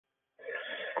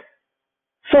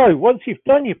So once you've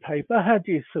done your paper, how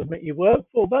do you submit your work?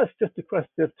 Well, that's just a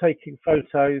question of taking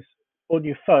photos on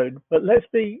your phone. But let's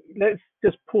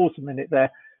just pause a minute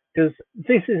there, because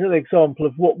this is an example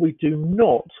of what we do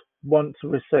not want to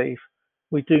receive.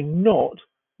 We do not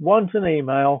want an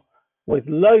email with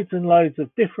loads and loads of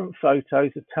different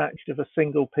photos attached of a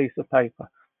single piece of paper,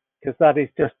 because that is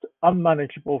just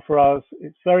unmanageable for us.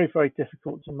 It's very, very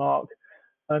difficult to mark.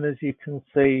 And as you can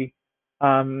see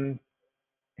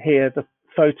here, the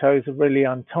photos are really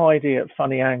untidy at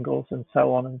funny angles and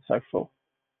so on and so forth.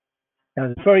 Now,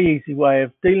 there's a very easy way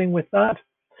of dealing with that,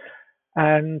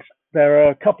 and there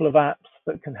are a couple of apps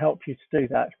that can help you to do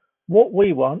that. What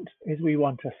we want is we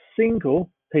want a single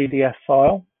PDF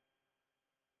file.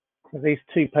 So these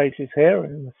two pages here are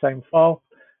in the same file,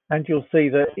 and you'll see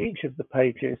that each of the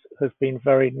pages has been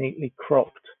very neatly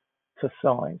cropped to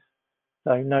size.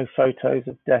 So no photos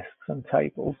of desks and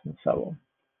tables and so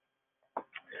on.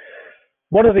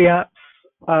 One of the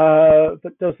apps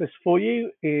that does this for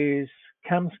you is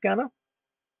CamScanner.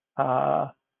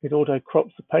 It auto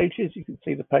crops the pages. You can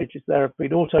see the pages there have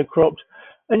been auto cropped,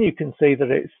 and you can see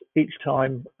that it's each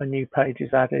time a new page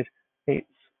is added, it's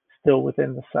still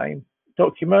within the same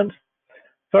document.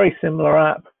 Very similar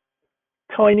app,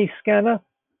 TinyScanner,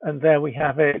 and there we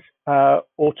have it,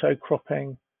 auto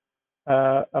cropping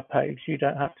a page. You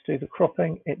don't have to do the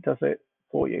cropping, it does it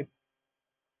for you.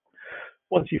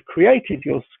 Once you've created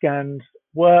your scanned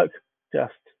work,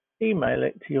 just email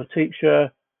it to your teacher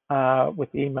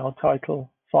with the email title,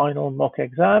 Final Mock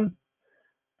Exam.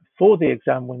 Before the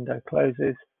exam window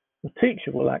closes, the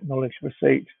teacher will acknowledge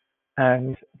receipt,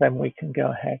 and then we can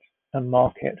go ahead and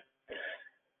mark it.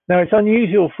 Now, it's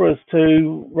unusual for us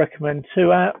to recommend two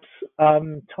apps,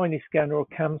 TinyScanner or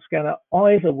CamScanner.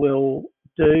 Either will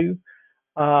do.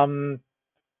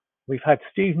 We've had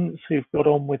students who've got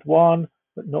on with one,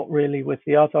 but not really with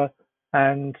the other,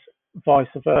 and vice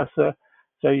versa.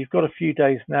 So you've got a few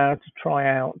days now to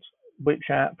try out which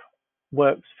app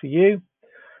works for you.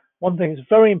 One thing that's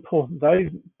very important though,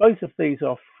 both of these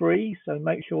are free, so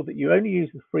make sure that you only use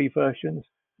the free versions.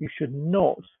 You should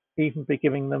not even be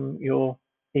giving them your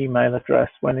email address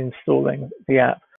when installing the app.